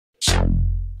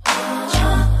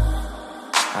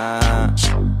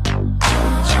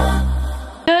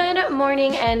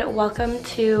morning and welcome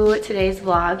to today's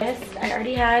vlog. I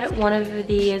already had one of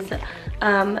these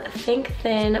Think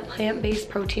Thin plant-based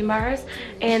protein bars,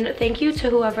 and thank you to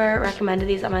whoever recommended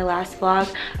these on my last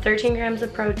vlog. 13 grams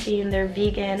of protein, they're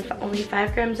vegan, only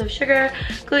 5 grams of sugar,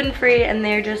 gluten-free, and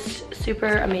they're just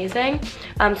super amazing.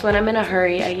 So when I'm in a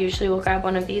hurry, I usually will grab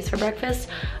one of these for breakfast,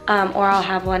 or I'll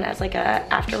have one as like a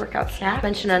after workout snack. I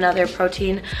mentioned another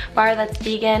protein bar that's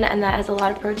vegan and that has a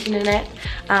lot of protein in it.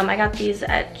 I got these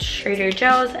at Trader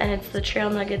Joe's, and it's the Trail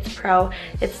Nuggets Pro.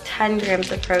 It's 10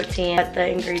 grams of protein, but the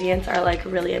ingredients are like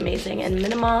really amazing and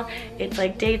minimal. It's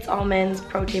like dates, almonds,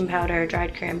 protein powder,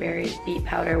 dried cranberries, beet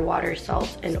powder, water,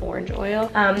 salt, and orange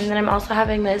oil. And then I'm also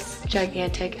having this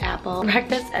gigantic apple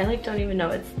breakfast. I like don't even know,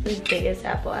 it's the biggest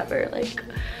apple ever. Like,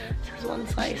 this is one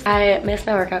slice. I missed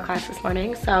my workout class this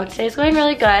morning, so today's going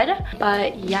really good.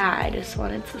 But yeah, I just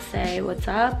wanted to say what's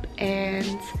up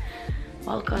and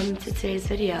welcome to today's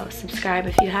video. Subscribe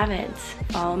if you haven't.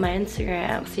 Follow my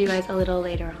Instagram. See you guys a little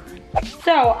later on.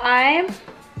 So I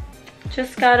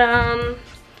just got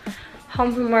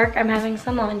home from work. I'm having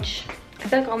some lunch. I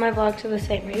feel like all my vlogs are the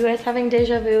same. Are you guys having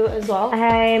deja vu as well?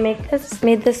 I made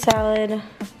this salad,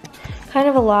 kind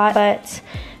of a lot, but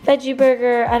veggie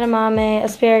burger, edamame,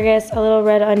 asparagus, a little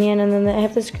red onion, and then I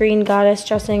have this green goddess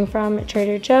dressing from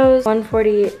Trader Joe's.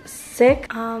 146.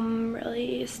 I'm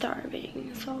really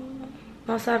starving, so I'm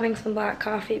also having some black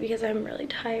coffee because I'm really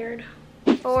tired.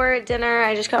 For dinner,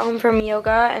 I just got home from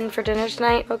yoga, and for dinner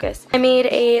tonight, focus, I made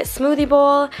a smoothie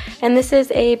bowl, and this is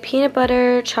a peanut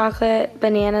butter chocolate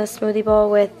banana smoothie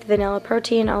bowl with vanilla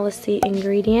protein. I'll list the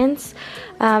ingredients,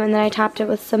 and then I topped it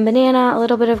with some banana, a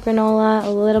little bit of granola, a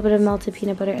little bit of melted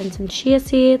peanut butter, and some chia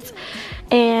seeds.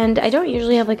 And I don't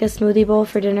usually have like a smoothie bowl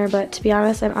for dinner, but to be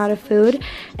honest, I'm out of food,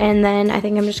 and then I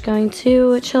think I'm just going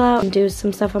to chill out and do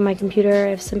some stuff on my computer. I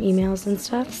have some emails and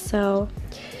stuff, so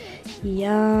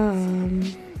yum.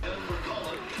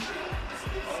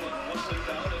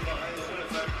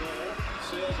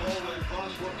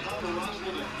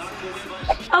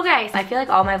 Okay, so I feel like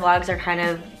all my vlogs are kind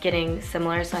of getting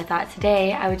similar, so I thought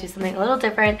today I would do something a little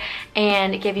different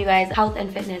and give you guys health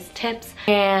and fitness tips.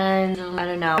 And I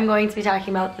don't know, I'm going to be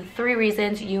talking about the 3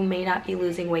 reasons you may not be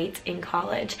losing weight in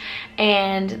college.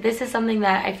 And this is something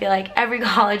that I feel like every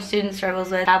college student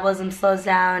struggles with. Metabolism slows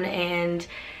down, and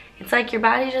it's like your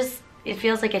body just, it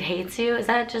feels like it hates you. Is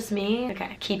that just me?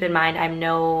 Okay. Keep in mind, I'm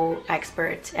no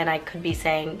expert and I could be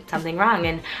saying something wrong,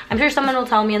 and I'm sure someone will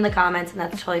tell me in the comments, and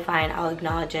that's totally fine. I'll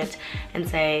acknowledge it and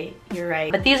say, you're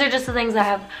right. But these are just the things that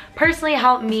have personally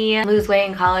helped me lose weight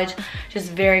in college. Just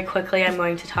very quickly, I'm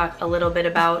going to talk a little bit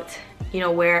about, you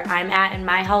know, where I'm at in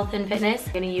my health and fitness.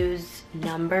 I'm gonna use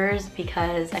numbers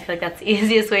because I feel like that's the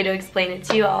easiest way to explain it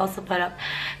to you. I'll also put up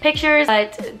pictures,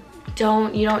 but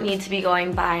you don't need to be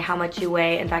going by how much you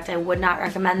weigh. In fact, I would not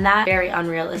recommend that. Very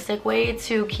unrealistic way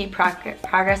to keep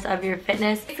progress of your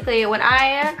fitness. Basically, when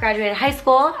I graduated high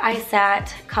school, I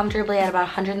sat comfortably at about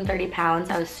 130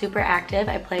 pounds. I was super active.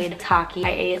 I played hockey.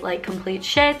 I ate like complete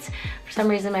shit. For some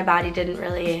reason, my body didn't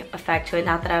really affect to it.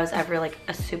 Not that I was ever like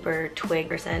a super twig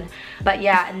person. But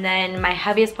yeah, and then my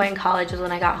heaviest point in college was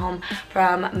when I got home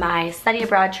from my study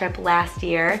abroad trip last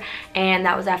year. And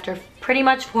that was after pretty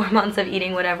much 4 months of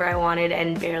eating whatever I wanted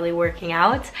and barely working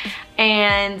out.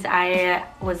 And I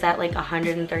was at like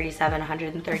 137,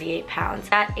 138 pounds.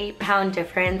 That 8-pound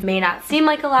difference may not seem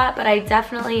like a lot, but I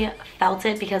definitely felt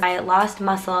it because I lost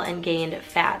muscle and gained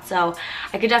fat. So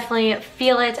I could definitely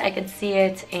feel it, I could see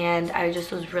it, and I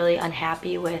just was really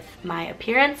unhappy with my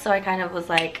appearance. So I kind of was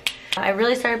like, I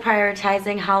really started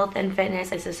prioritizing health and fitness.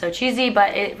 This is so cheesy,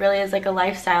 but it really is like a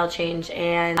lifestyle change,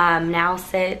 and now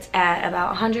sit at about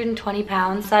 120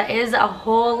 pounds. That is a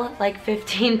whole like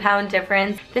 15-pound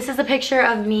difference. This is a picture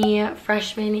of me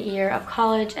freshman year of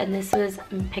college, and this was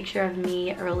a picture of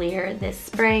me earlier this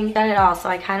spring. Done it all, so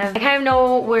I kind of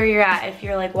know where you're at if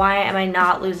you're like, why am I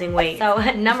not losing weight? So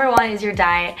number 1 is your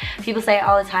diet. People say it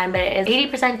all the time, but it is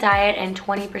 80% diet and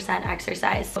 20%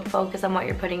 exercise. So focus on what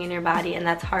you're putting in your body, and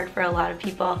that's hard for a lot of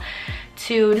people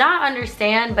to not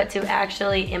understand, but to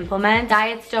actually implement.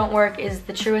 Diets don't work is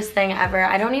the truest thing ever.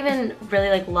 I don't even really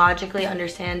like logically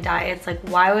understand diets. Like,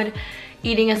 why would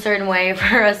eating a certain way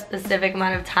for a specific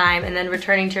amount of time and then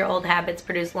returning to your old habits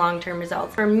produce long-term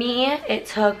results? For me, it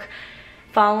took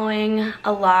following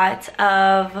a lot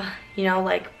of, you know,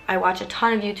 like I watch a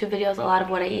ton of YouTube videos, a lot of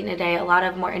what I eat in a day, a lot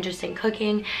of more interesting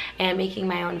cooking and making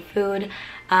my own food,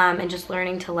 and just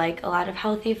learning to like a lot of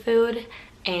healthy food.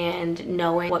 and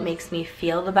knowing what makes me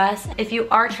feel the best. If you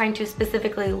are trying to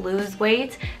specifically lose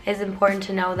weight, it's important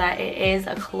to know that it is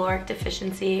a caloric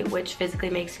deficiency, which physically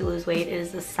makes you lose weight. It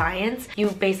is the science. You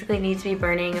basically need to be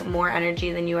burning more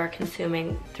energy than you are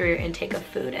consuming through your intake of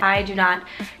food. I do not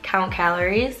count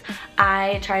calories.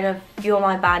 I try to fuel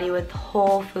my body with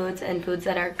whole foods and foods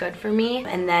that are good for me,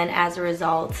 and then as a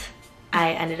result,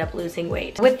 I ended up losing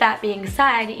weight. With that being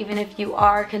said, even if you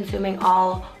are consuming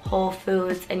all whole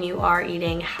foods and you are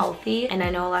eating healthy, and I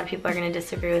know a lot of people are gonna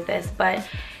disagree with this, but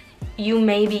you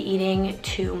may be eating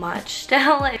too much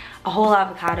still. A whole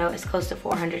avocado is close to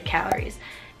 400 calories.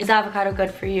 Is avocado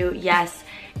good for you? Yes.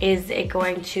 Is it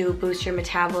going to boost your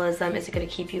metabolism? Is it gonna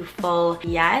keep you full?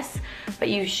 Yes, but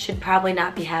you should probably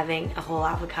not be having a whole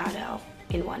avocado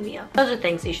in one meal. Those are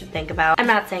things you should think about. I'm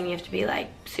not saying you have to be like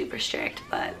super strict,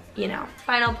 but you know.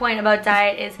 Final point about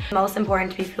diet is most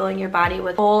important to be fueling your body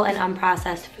with whole and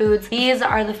unprocessed foods. These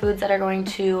are the foods that are going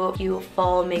to keep you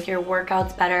full, make your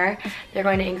workouts better. They're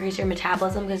going to increase your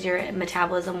metabolism because your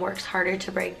metabolism works harder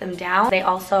to break them down. They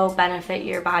also benefit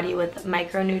your body with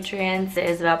micronutrients. It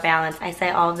is about balance. I say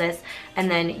all of this and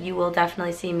then you will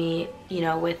definitely see me, you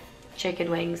know, with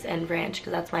chicken wings and ranch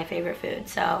because that's my favorite food,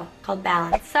 so called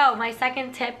balance. So my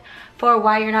second tip for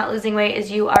why you're not losing weight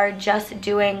is you are just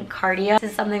doing cardio.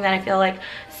 This is something that I feel like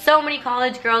so many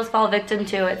college girls fall victim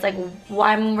to. It's like,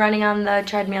 why I'm running on the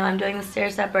treadmill, I'm doing the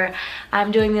stair stepper, I'm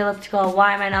doing the elliptical,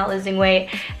 why am I not losing weight?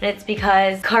 And it's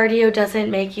because cardio doesn't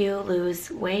make you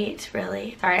lose weight,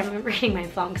 really. Sorry, I'm reading my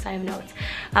phone because I have notes.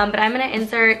 But I'm gonna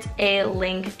insert a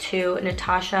link to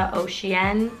Natasha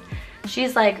Ocean.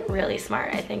 She's like really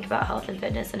smart, I think, about health and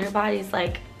fitness, and her body's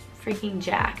like freaking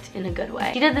jacked in a good way.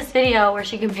 She did this video where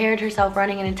she compared herself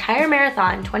running an entire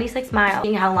marathon, 26 miles,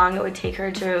 seeing how long it would take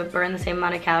her to burn the same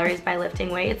amount of calories by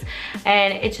lifting weights,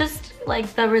 and it's just like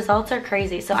the results are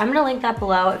crazy. So I'm gonna link that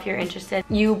below if you're interested.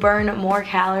 You burn more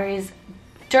calories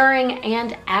during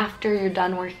and after you're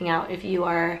done working out if you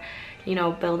are, you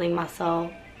know, building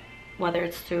muscle, whether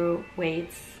it's through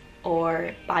weights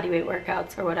or body weight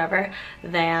workouts or whatever,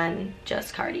 than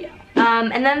just cardio.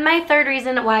 And then my third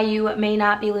reason why you may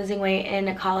not be losing weight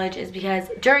in college is because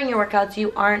during your workouts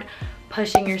you aren't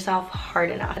pushing yourself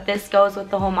hard enough. This goes with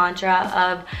the whole mantra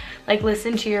of like,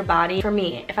 listen to your body. For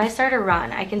me, if I start a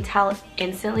run, I can tell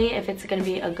instantly if it's gonna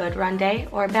be a good run day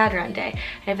or a bad run day.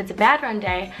 And if it's a bad run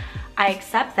day, I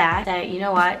accept that you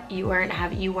know what, you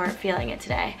weren't feeling it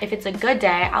today. If it's a good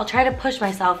day, I'll try to push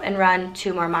myself and run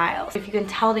 2 more miles. If you can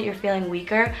tell that you're feeling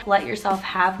weaker, let yourself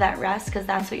have that rest because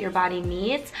that's what your body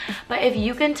needs. But if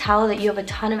you can tell that you have a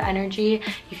ton of energy,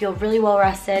 you feel really well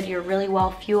rested, you're really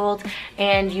well fueled,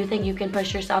 and you think you can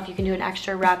push yourself, you can do an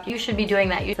extra rep, you should be doing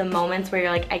that. The moments where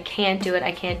you're like, I can't do it,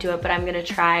 but I'm gonna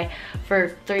try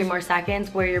for 3 more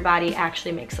seconds, where your body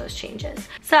actually makes those changes.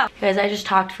 So, guys, I just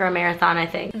talked for a marathon, I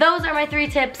think. Those are my 3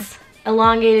 tips,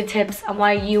 elongated tips on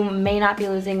why you may not be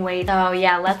losing weight. So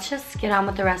yeah, let's just get on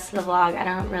with the rest of the vlog. I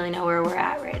don't really know where we're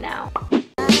at right now.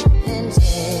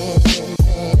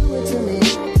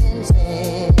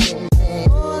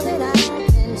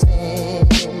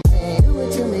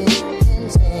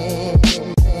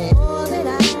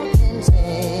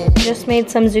 Just made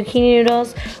some zucchini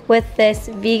noodles with this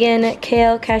vegan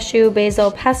kale, cashew,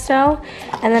 basil pesto,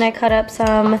 and then I cut up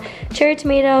some cherry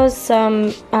tomatoes,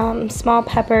 some small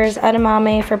peppers,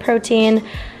 edamame for protein,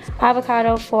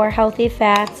 avocado for healthy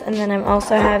fats, and then I'm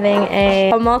also having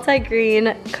a multi-green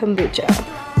kombucha.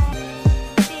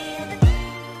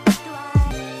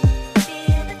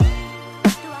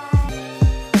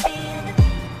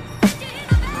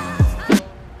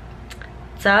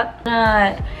 What's up?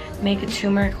 Make a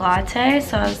turmeric latte,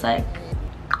 so I was like,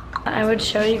 I would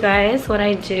show you guys what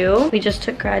I do. We just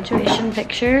took graduation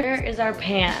picture. Here is our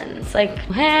pans, like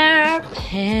hair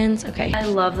pans. Okay, I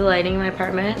love the lighting in my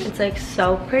apartment. It's like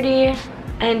so pretty,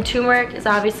 and turmeric is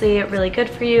obviously really good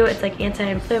for you. It's like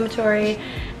anti-inflammatory,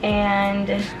 and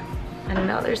I don't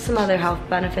know, there's some other health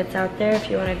benefits out there if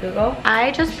you want to Google. I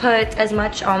just put as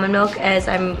much almond milk as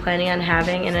I'm planning on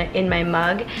having in my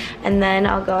mug, and then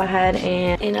I'll go ahead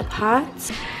and in a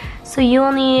pot. So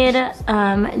you'll need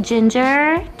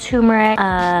ginger, turmeric,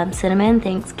 cinnamon,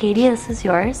 thanks Katie, this is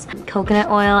yours, coconut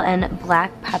oil, and black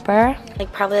pepper.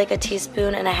 Like probably like 1.5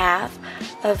 teaspoons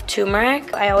of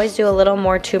turmeric. I always do a little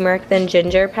more turmeric than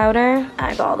ginger powder. I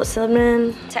have all the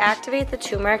cinnamon. To activate the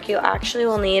turmeric, you actually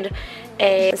will need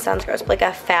it sounds gross, but like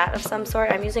a fat of some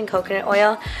sort. I'm using coconut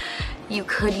oil. You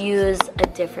could use a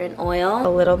different oil. A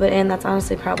little bit in, that's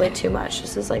honestly probably too much.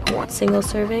 This is like 1 single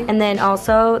serving. And then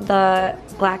also the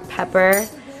black pepper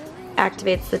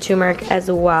activates the turmeric as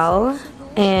well.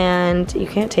 And you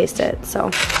can't taste it,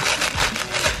 so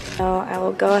So I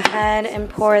will go ahead and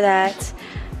pour that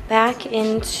back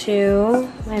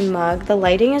into my mug. The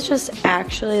lighting is just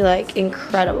actually like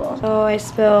incredible. Oh, I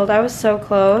was so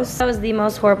close. That was the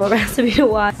most horrible recipe to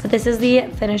watch. But this is the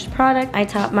finished product. I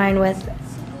topped mine with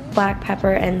black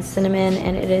pepper and cinnamon,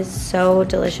 and it is so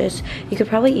delicious. You could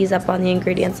probably ease up on the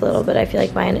ingredients a little bit. I feel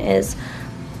like mine is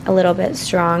a little bit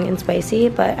strong and spicy,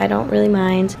 but I don't really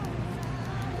mind.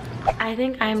 I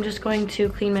think I'm just going to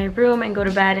clean my room and go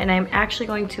to bed, and I'm actually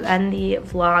going to end the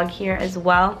vlog here as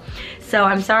well. So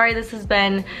I'm sorry this has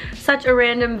been such a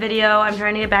random video. I'm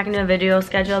trying to get back into a video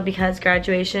schedule because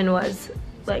graduation was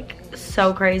like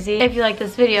so crazy. If you like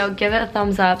this video, give it a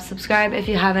thumbs up, subscribe if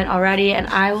you haven't already, and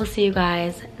I will see you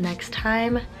guys next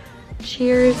time.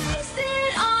 Cheers.